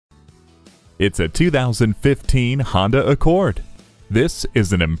It's a 2015 Honda Accord. This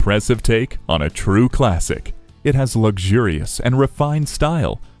is an impressive take on a true classic. It has luxurious and refined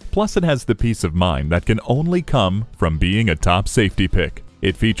style, plus it has the peace of mind that can only come from being a top safety pick.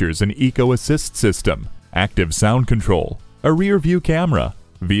 It features an Eco Assist system, active sound control, a rear view camera,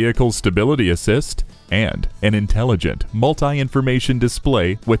 vehicle stability assist, and an intelligent multi-information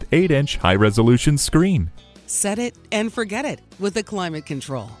display with 8-inch high-resolution screen. Set it and forget it with the climate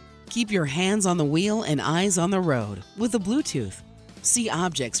control. Keep your hands on the wheel and eyes on the road with the Bluetooth. See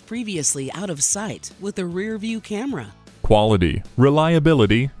objects previously out of sight with the rear view camera. Quality,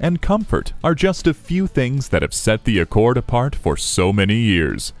 reliability, and comfort are just a few things that have set the Accord apart for so many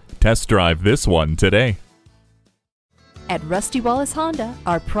years. Test drive this one today. At Rusty Wallis Honda,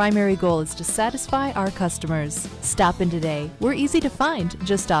 our primary goal is to satisfy our customers. Stop in today. We're easy to find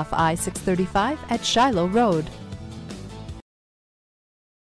just off I-635 at Shiloh Road.